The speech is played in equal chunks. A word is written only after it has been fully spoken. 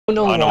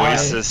don't know On why.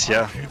 Oasis,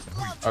 yeah.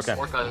 Okay.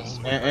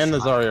 And the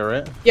Zarya,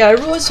 right? Yeah,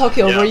 everyone's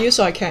talking over Yeah. you,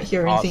 so I can't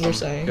hear anything you're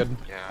Awesome. saying. Good.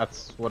 Yeah.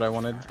 That's what I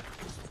wanted.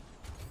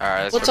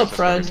 Alright, What's up,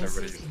 friend?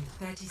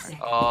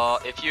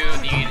 If you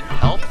need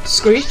help,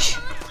 Screech?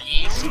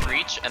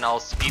 screech, and I'll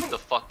speed the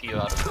fuck you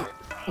out of there.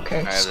 Okay,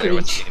 Alright, there,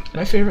 what's the Screech. game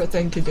plan? My favorite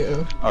thing to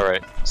do.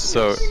 Alright,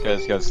 so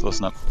guys,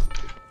 listen up.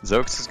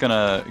 Zox is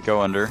gonna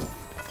go under.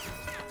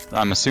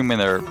 I'm assuming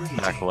they're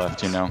back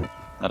left, you know,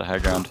 at a high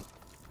ground.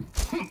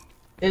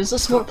 It is a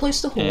smart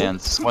place to hold.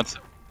 And once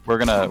we're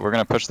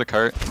gonna push the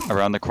cart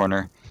around the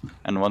corner,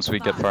 and once we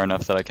get far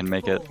enough that I can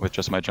make it with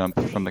just my jump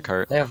from the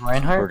cart, They have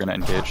Reinhardt? we're gonna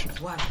engage.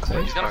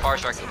 Okay. He's gonna fire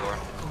strike the door.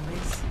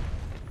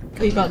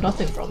 You got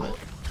nothing from it.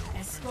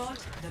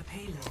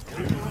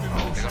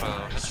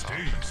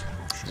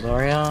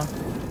 Zarya.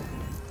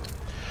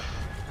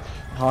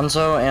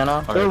 Hanzo,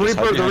 Anna. Okay, just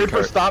hide The behind Reaper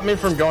cart. stopped me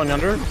from going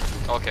under.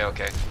 Okay,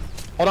 okay.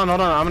 Hold on, I'm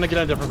gonna get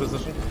in a different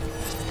position.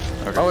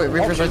 Okay. Oh wait,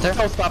 Reaper's right there.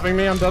 Still stopping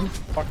me, I'm done.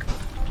 Fuck.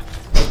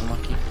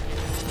 Unlucky.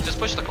 Just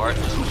push the cart.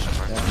 Just push the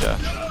cart. Yeah.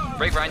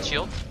 Break Ryan's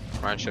shield.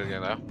 Ryan's shield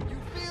again though.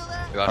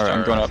 Alright,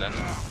 I'm going up.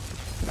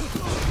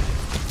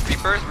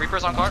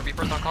 Reaper's on cart.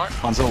 Reaper's on cart.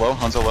 Hanzo low,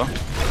 Hanzo low.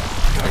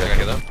 Okay, got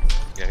hit up.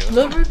 Got hit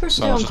up. The Reaper's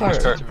So still let's on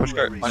just cart. push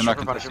cart. I'm not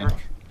contesting.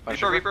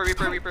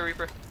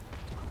 Reaper.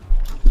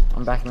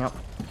 I'm backing up.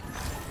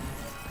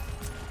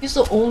 He's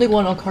the only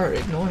one on cart,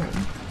 ignore him.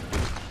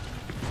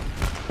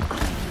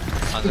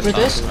 Reaper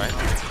this?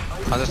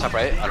 Hunter's top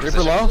right. Out of Reaper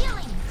position. low.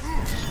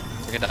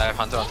 We're gonna dive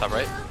Hunter on top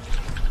right.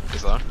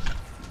 He's low.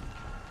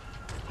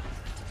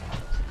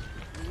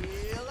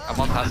 I'm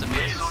on passive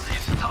base.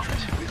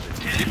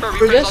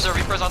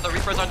 Reaper's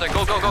under.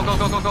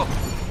 Go.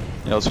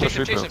 Yeah, let's push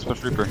Reaper, let's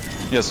push Reaper.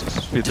 Yes,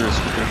 speed through.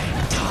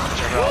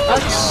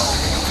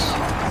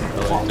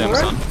 Damn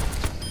son.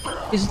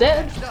 He's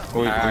dead. Oh,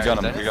 we got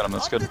him,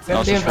 that's good. Yeah, Now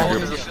let's they just have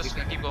regroup. Just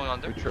keep going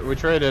under. We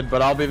traded,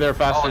 but I'll be there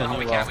faster Oh than no,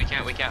 you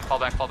we can't. Fall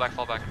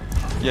back.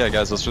 Yeah,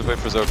 guys, let's just wait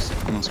for Zox.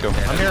 Let's go.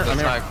 I'm here.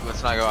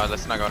 Let's not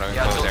go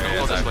Yeah,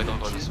 don't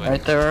go this way.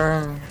 Right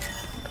there.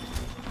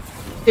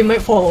 They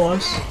might follow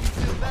us.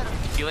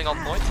 Healing on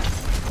point.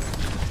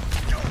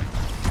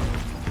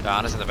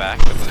 Donna's in the back.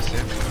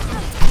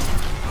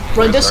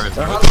 Run disc.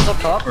 They're Hanzo's up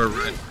top. Or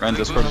Ren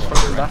Discord.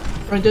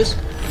 Run disc.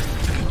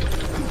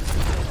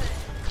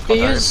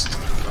 They used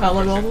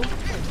Ally Bubble.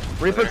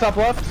 Reaper top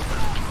left.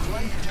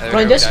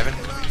 Run disc.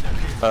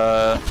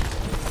 Let's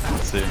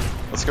see.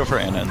 Let's go for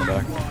Anna in the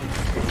back.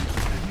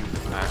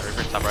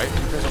 Reaper's top right.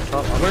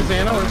 Where's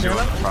Anna?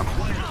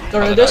 Go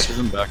run disc. She's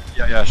in the back.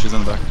 Yeah, she's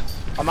in the back.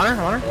 I'm on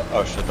her.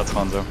 Oh shit, that's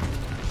Hanzo.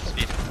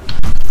 Speed.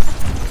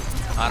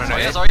 I don't know.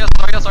 Zarya.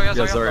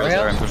 Yeah,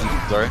 Zarya, I'm pushing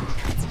Zarya.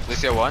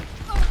 Lucio 1.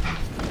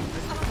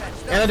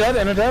 Anna dead.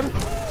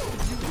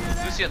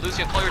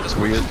 Lucian, call your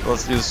Discord.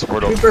 Let's use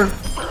support ult. Reaper.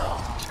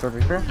 Discord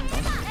Reaper.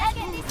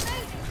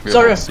 We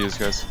Zarya. have ults to use,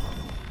 guys.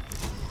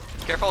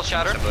 Careful,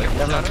 Shatter. They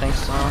have no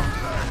tanks now.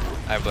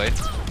 I have Blade.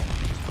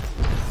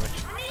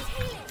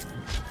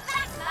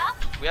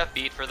 We have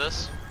beat for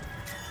this.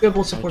 We have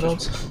both support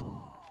ults.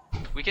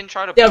 We can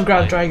try to. They have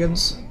Grab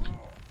Dragons.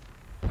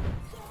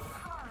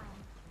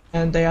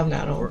 And they have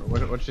Nano.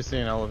 What's she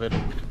seeing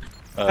elevated?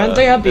 And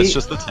they have It's beat.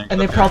 just the tank. And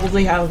they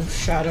probably have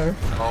Shatter.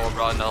 Oh,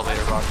 run,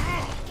 elevator, run.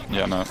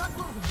 Yeah, I'm out.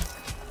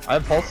 I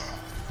have pulse.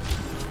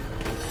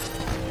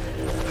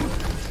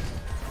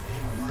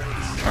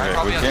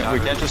 Okay, we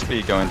can't just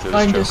be going through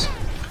Line this disc.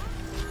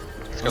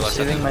 Let's go I'm left.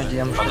 saving my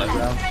DM for the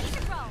ground.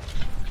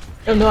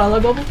 Oh, no Ally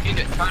Bubble. You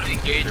can try to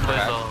engage with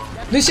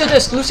Lucio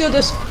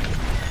disc.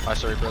 I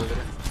sorry for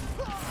elevator.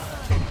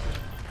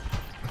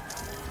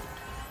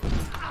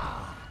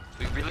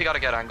 We really gotta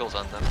get angles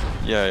on them.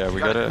 Yeah, we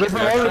gotta. We Reaper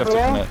actually have to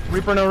low. commit.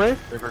 Reaper no Wraith.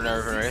 Reaper,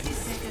 right?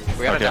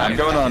 We gotta Okay, dive.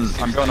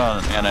 I'm going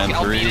on Anna in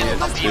I'll 3, beat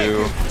it, I'll beat 2.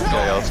 it.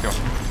 Yeah, let's go.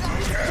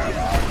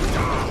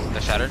 The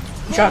Shattered.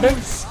 Shatter.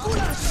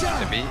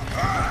 The beat.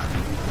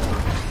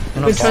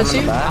 You know, Good bomb in chance the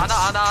you. back. Anna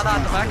at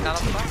the back. Anna at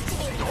the back.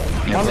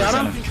 Yeah,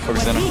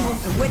 focus Anna.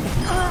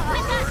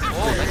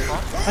 Oh, nice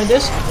bomb. Line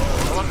disc.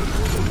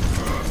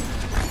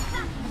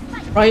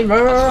 Right.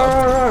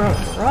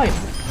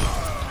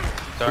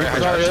 Sorry,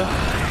 Zarya.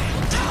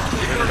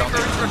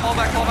 Reaper, fall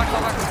back.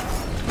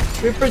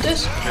 Reaper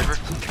disc.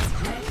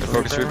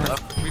 Focus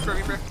Reaper.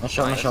 Reaper. Nice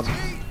shot.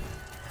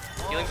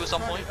 Healing boost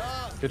on point.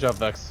 Good job,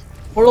 Vex.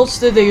 What else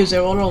did they use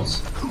there? What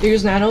else? They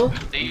used Nano.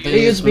 They They used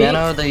used beat.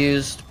 Nano, they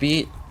used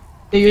beat.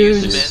 They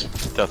used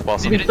used Death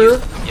Blossom.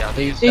 Reaper. Yeah.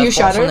 They used They used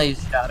Death Blossom, Shatter. They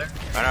used Shatter.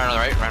 Right on the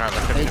right.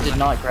 Left. They did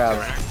not grab.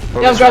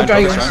 They have Grab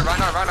Dragons. Right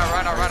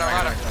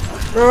on.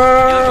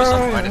 Healing boost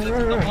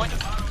on point.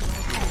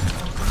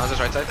 How's this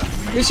right side?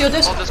 Lucio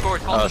disc. Call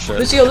Discord. Oh shit.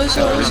 Lucio.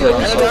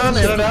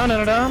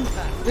 Anna down.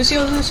 Lucio.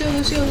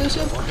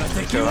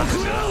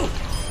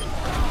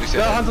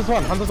 Yeah, Hunter's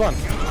one.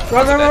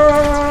 Run.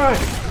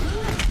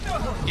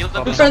 Heal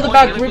the Reaper in the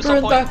back. Reaper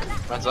in the back.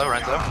 Renzo. Am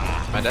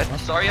I dead?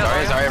 Zarya,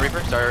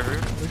 Reaper.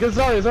 We get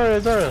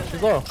Zarya.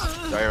 She's low.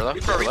 Zarya low.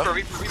 Reaper low.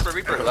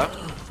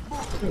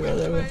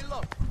 There we go.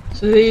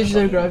 So they use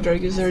their Grab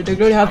Dragons there. They're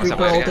going to have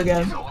Reaper ult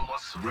again.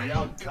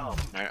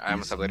 I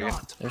almost have later again.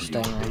 They're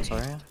staying on,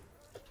 sorry.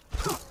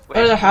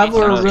 Either have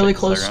or Someone really take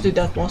close Instagram. to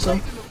death also.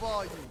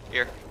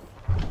 Here.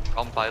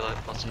 Pilot,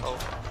 let's go.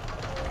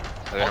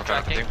 Are they on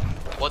Tracking.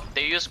 What,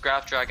 they use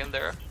Graph Dragon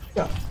there?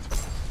 Yeah.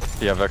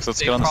 Yeah, Vex, let's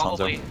They get on this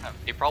probably, Hanzo.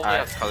 they probably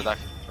Alright, have... color deck.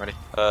 Ready?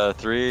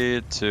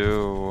 3,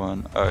 2,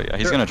 1. Oh yeah,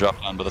 he's gonna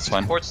drop down, but that's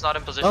fine. Port's not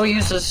in position. Oh,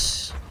 use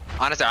this.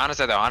 Honest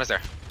there though, honest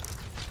there.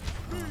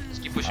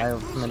 Just keep pushing. I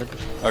committed.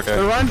 Okay.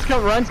 The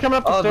Ryan's coming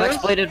up the Oh,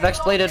 stairs. Vex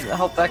bladed.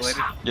 Help Vex.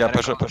 Yeah,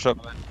 push up, push up.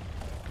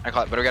 I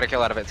call it, but we got a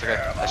kill out of it, it's okay.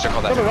 I should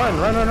call Go to that.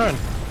 Ryan.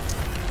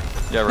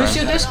 Yeah,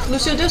 Lucio Ryan. disc,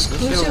 Lucio disc,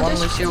 Lucio Lucio 1,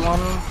 disc. Lucio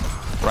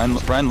 1.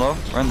 Ryan low,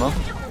 Ryan low.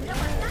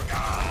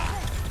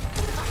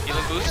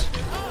 Healing boost.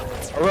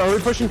 Are we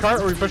pushing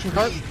cart?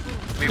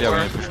 We Yeah, were.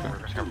 we need to push back.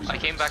 I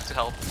came back to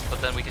help,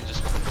 but then we can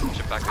just push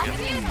it back again.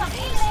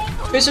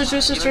 Tracer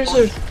Healing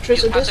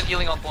disc. passive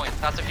healing on point.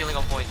 Passive healing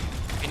on point.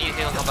 If you need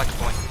healing, come back to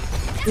point.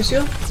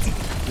 Lucio.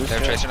 They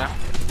have Tracer now.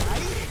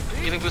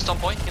 Healing boost on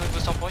point.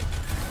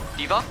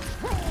 Diva.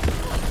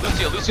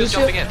 Lucio's Lucio.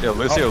 jumping in. Yeah,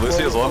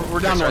 Lucio's low. We're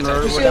down one.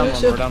 Lucio.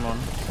 We're down one.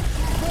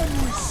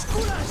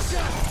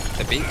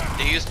 They beat.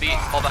 They use beat.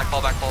 Fall back.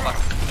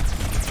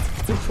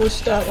 We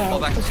pushed that Fall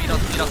out. back. Speed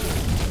up.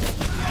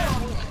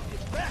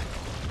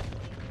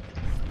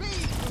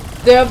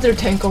 They have their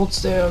tank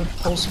ults, they have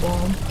pulse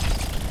bomb.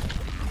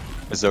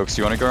 Zox,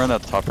 you wanna go around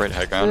that top right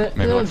high ground? Yeah,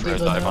 Maybe yeah, look for a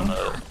Viva dive on now.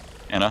 the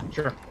Anna.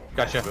 Sure.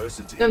 Gotcha.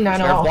 They have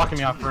nano They're off. blocking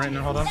me off for right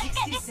now. Hold on.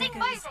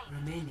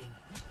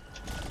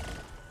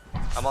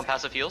 I'm on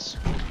passive heals.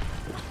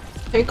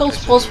 Tank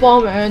ults, pulse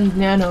bomb, and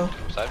nano.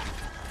 Side.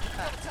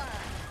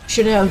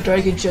 Shouldn't have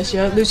dragon just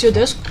yet. Lucio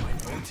disc.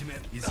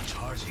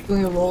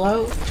 Doing a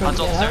rollout. Trying Hanzo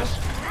to get out.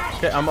 upstairs.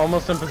 Okay, I'm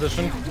almost in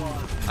position.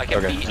 I can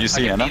Okay, beat. do you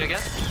see I can Anna? beat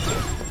again.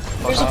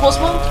 Here's a pulse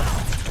bomb.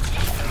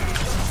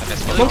 I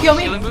missed. Monkey on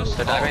me. Healing boost.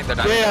 They're diving.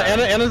 Yeah,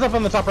 Anna's up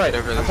on the top right.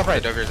 The Top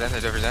right. Dover's in.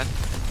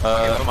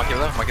 Uh, Monkey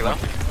low.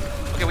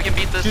 Okay, we can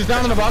beat this. She's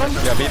down on the bottom.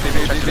 yeah, beat.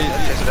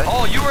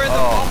 Oh, you were in the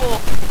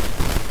bubble!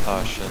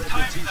 Oh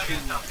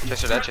shit.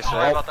 Chaser dead.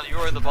 Sorry about that, you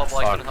were in the bubble,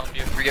 I couldn't help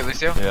you. We get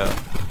Lucio? Yeah.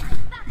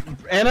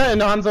 Anna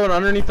and Hanzo are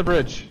underneath the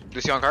bridge.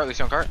 Lucio on cart. Let's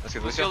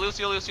get Lucio.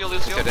 Lucio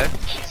dead.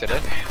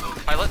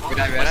 Pilot. We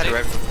dive Anna.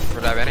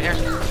 We're dive Anna here.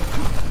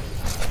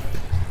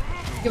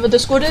 Give a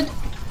discorded.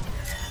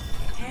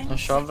 No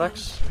shove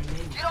Vex.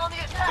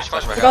 Push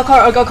flash back I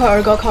got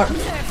cart.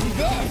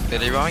 They're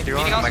rewrong.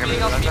 Am I gonna be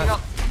that?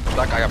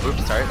 I got booped.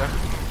 It's alright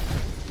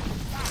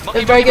though. They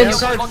have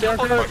dragons. Monkey low,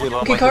 Okay,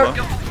 monkey cart.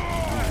 low.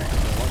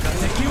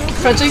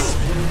 Frenzy.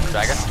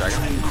 Dragon.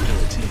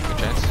 Good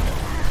chance.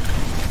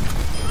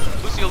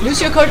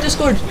 Lucio cart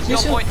discord. Lucio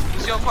on point.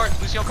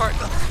 Lucio on cart.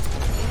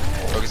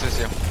 Focus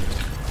Lucio.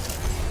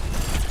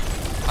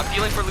 I'm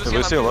healing for Lucio.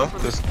 Lucio low.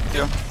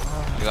 Lucio.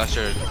 You lost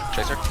your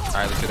Tracer?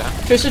 Alright, Lucio down.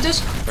 Tracer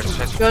disc. Behind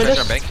Tracer on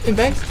us. bank. In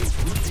bank.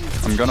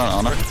 I'm going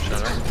on Anna.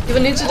 Diva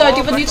needs to die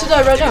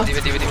right now.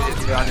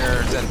 Diva on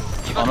your Zen.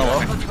 Anna low.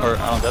 Or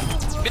Anna dead.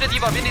 Mid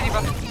Diva.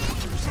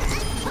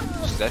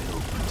 She's dead.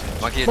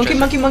 Monkey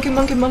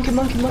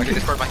Monkey.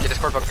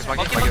 Discord focus.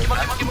 Monkey.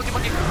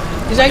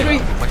 He's angry.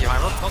 Monkey high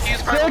roll. Monkey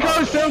use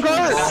cart. Stay on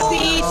cart.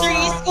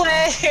 C3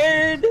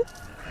 squared!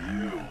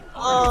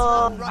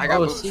 Oh, I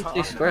got Oh, booped.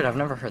 C3 squared. I've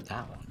never heard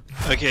that one.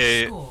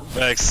 Okay,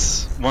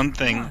 Vex, one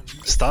thing.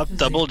 Stop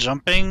double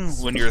jumping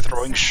when you're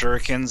throwing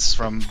shurikens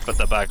from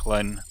the back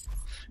line.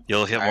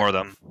 You'll hit more of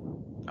them.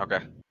 Okay.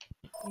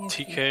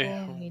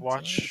 TK,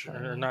 watch,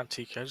 or not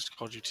TK, I just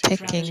called you TK.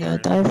 picking a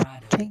dive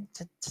tank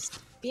to just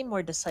be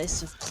more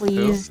decisive,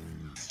 please.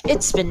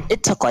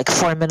 It took like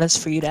 4 minutes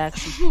for you to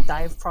actually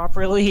dive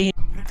properly.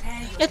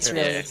 It's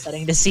really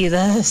upsetting to see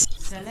this.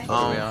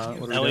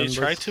 Ellie,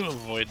 try to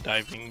avoid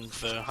diving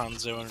the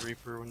Hanzo and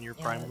Reaper when you're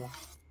primal.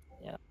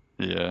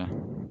 Yeah.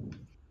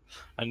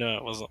 I know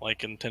it wasn't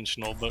like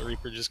intentional, but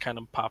Reaper just kind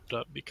of popped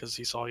up because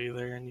he saw you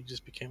there and you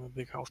just became a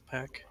big health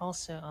pack.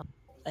 Also,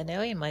 I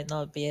know you might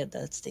not be at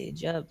that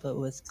stage yet, but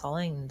with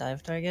calling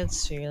dive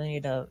targets, you really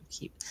need to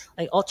keep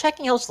all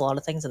checking helps a lot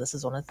of things, and this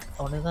is one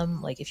of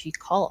them. Like if you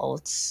call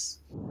ults,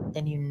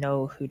 then you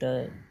know who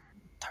to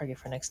target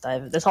for next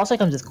dive. This also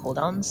comes with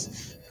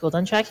cooldowns.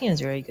 Cooldown tracking is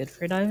very good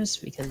for dives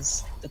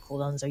because the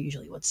cooldowns are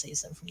usually what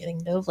saves them from getting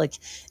dove. Like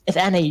if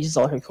Anna uses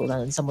all her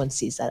cooldown and someone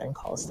sees that and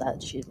calls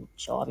that,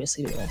 she'll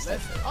obviously do the next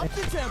dive.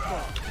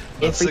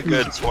 That's a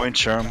good point,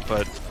 Charm,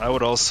 but I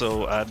would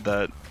also add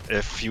that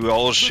if you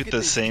all shoot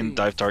the same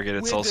dive target,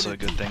 it's also a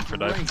good thing for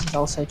dive. It's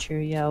also true,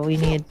 yeah, we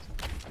need...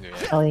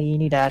 Ellie, you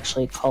need to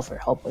actually call for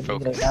help when you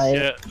go dive.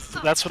 Yeah,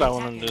 that's what I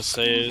wanted to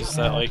say, is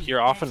that like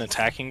you're often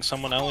attacking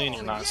someone, Ellie, and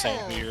you're not saying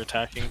who you're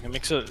attacking. It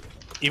makes it,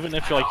 even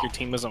if your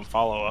team doesn't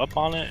follow up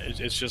on it,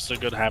 it's just a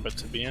good habit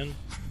to be in.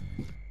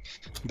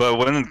 But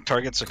when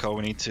targets are called,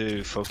 we need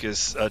to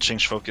focus,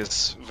 change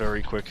focus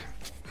very quick.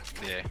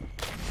 Yeah.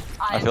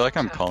 I feel like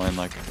I'm calling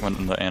like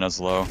when the Anna's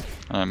low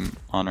and I'm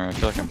on her. I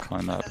feel like I'm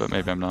calling that, but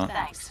maybe I'm not.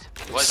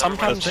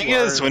 Sometimes the thing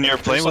is, when you're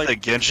playing with a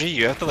Genji,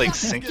 you have to like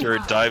sync your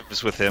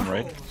dives with him,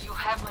 right?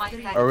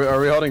 Are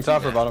we holding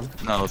top or bottom?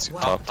 No, let's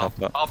top.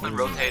 I'll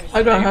rotate.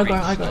 High ground.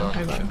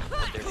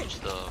 They reach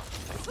the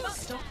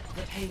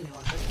We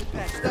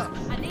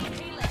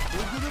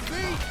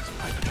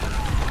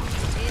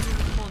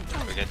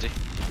Genji.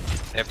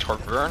 They have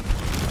torp burn.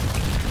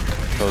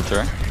 Kill the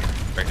turret.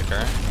 Break the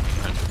turret.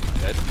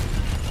 Dead.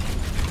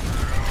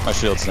 My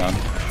shield's down.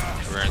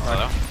 We're in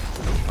solo.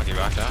 Monkey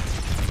back down.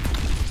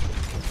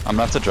 I'm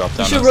gonna have to drop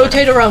down. You should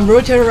rotate around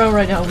right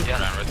now.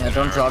 Yeah,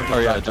 don't drop. Oh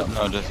yeah, just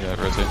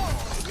rotate.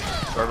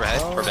 Torp ahead.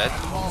 Torp dead.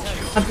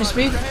 Happy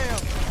speed.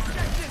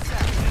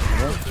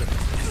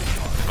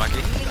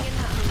 Monkey.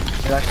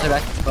 Back,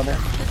 bubble.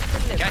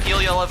 Can't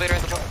heal your elevator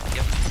in the bubble.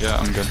 Yep. Yeah,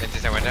 I'm good.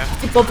 Genji's in window.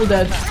 Keep bubble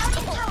dead.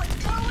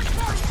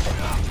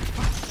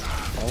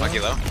 Monkey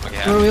low. Monkey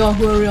half. Who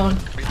are we on? I'm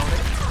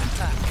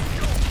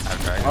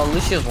trying. Oh,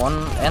 Lucio's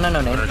one, and no I'm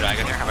a nade.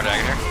 dragon here.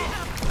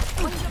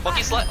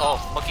 Monkey slut. Oh,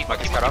 monkey's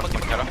cut off. Monkey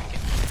cut off.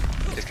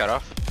 He's cut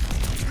off.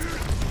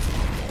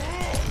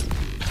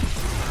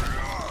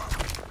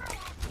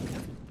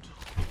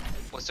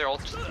 What's their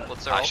ult?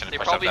 They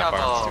probably have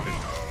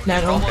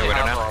Nano. Okay, we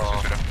don't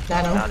know.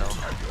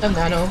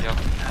 Nano.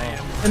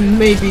 And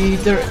maybe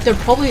they're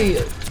probably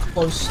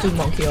close to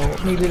monkey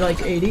ult. Maybe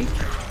like 80.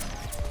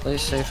 Play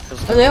safe, cause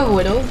Oh, they have a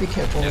widow. Be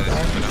careful with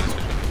that.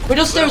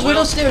 Widow stairs.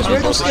 Widow's on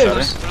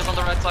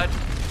the right side.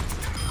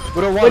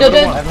 Widow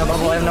dead. I have no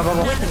bubble.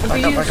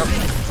 Back up.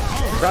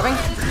 Grabbing.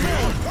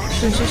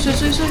 Shoot.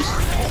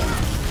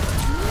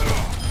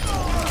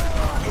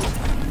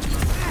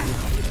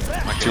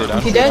 Two are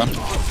down. He dead?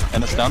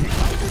 And it's down.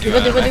 Diva.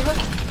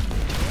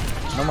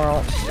 No more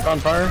ult. Stick on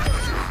fire.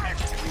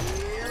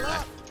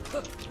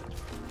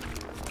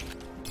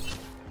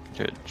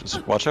 Okay,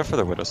 just watch out for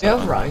the widow. We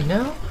have right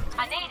now.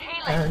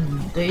 And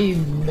they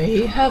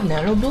may have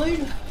nano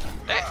blade.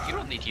 Hey, you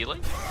don't need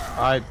healing.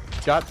 I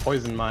got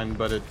poison mine,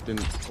 but it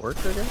didn't work,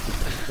 I guess.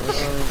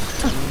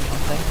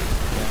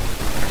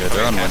 Okay,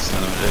 they're on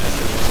Winston.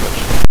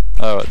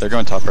 Oh, they're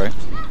going top right.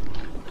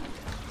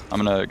 I'm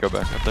gonna go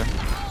back up there.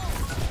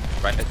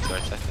 Right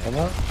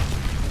side.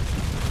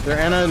 Their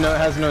Ana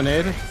has no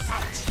nade.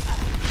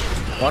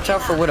 Watch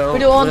out for Widow.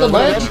 Widow on the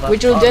ledge.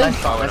 Widow dead.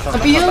 Nice.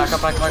 Up heals.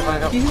 Back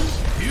up.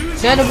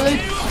 Nano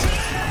blade.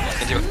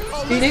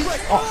 Healing.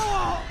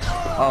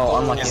 Oh,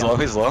 unlucky. He's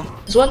low.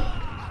 This one.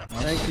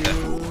 Thank you.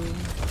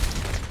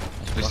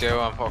 Lucio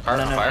on car.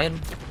 And no Fire. nade.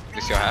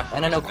 Lucio half.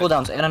 And no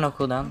cooldowns.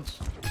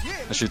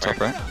 Is she top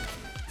right?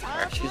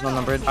 She's on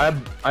the bridge. I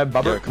have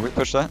bubble. Yeah, can we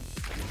push that?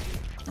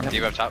 Do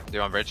you up top? Do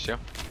you on bridge too? I'm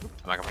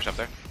not gonna push up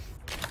there.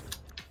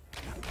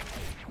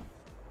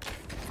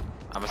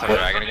 I'm gonna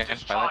dragon again.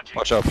 Pilot.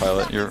 Watch out,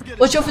 pilot. You're.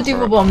 Watch out for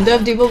Diva Bomb. They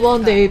have Diva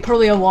Bomb. They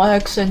probably have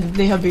YX and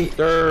they have beat.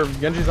 Their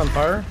Genji's on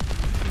fire.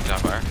 He's on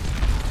fire.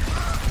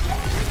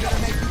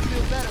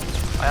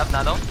 I have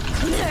nano.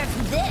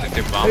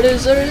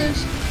 There it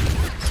is.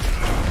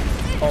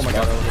 Oh my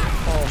god.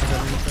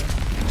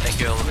 Thank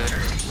you, elevator.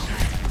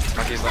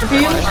 Monkey's left.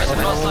 Heal.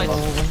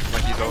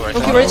 Monkey's over right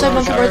Monkey right side.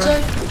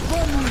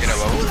 Get a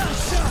low.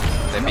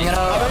 I'm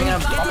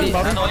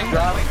gonna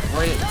grab.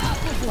 Wait.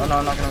 Oh no,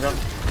 I'm not gonna grab.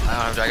 I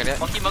don't have dragon yet.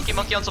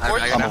 Monkey on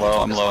support. I'm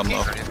low. I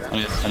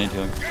need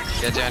healing.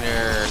 Get on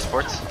your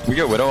supports. We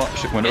get widow.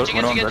 Widow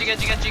on bridge.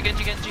 Genji.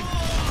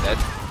 Dead.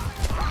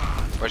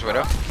 Where's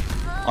Widow?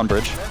 On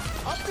bridge.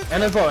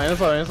 Ana's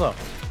low.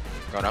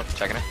 Going up,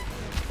 checking it.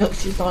 No,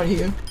 she's not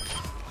here.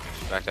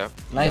 Backed up.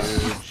 Nice.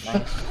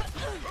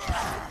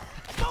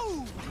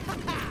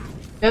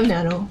 They have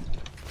nano.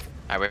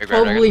 Alright, wait, grab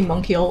Probably dragon.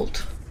 monkey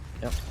ult.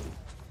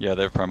 Yeah,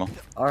 they have primal.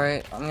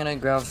 Alright, I'm gonna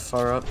grab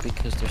far up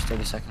because there's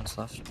 30 seconds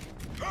left.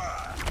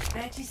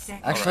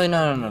 Actually,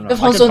 no. They have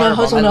Hanzo now.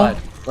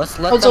 Let's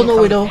let Hanzo them no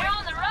come widow.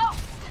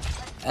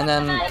 and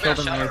then kill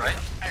them here.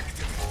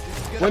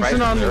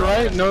 Winston on the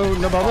right. No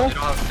bubble. They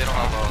don't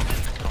have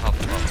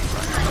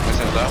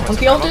Winston's low.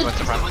 Monkey ulted.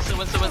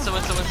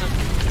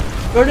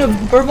 Winston.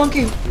 Bird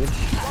monkey.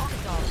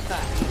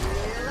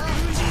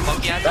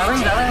 Monkey at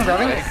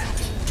Grabbing.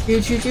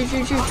 Shoot.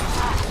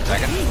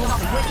 Dragon.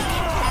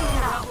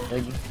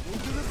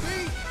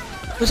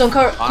 Who's on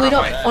cart? Clean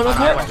up. On a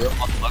cart. She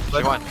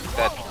won.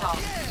 Dead.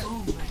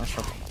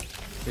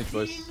 Huge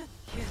voice.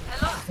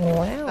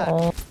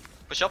 Wow.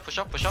 Push up.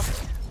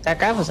 That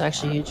grab was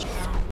actually huge.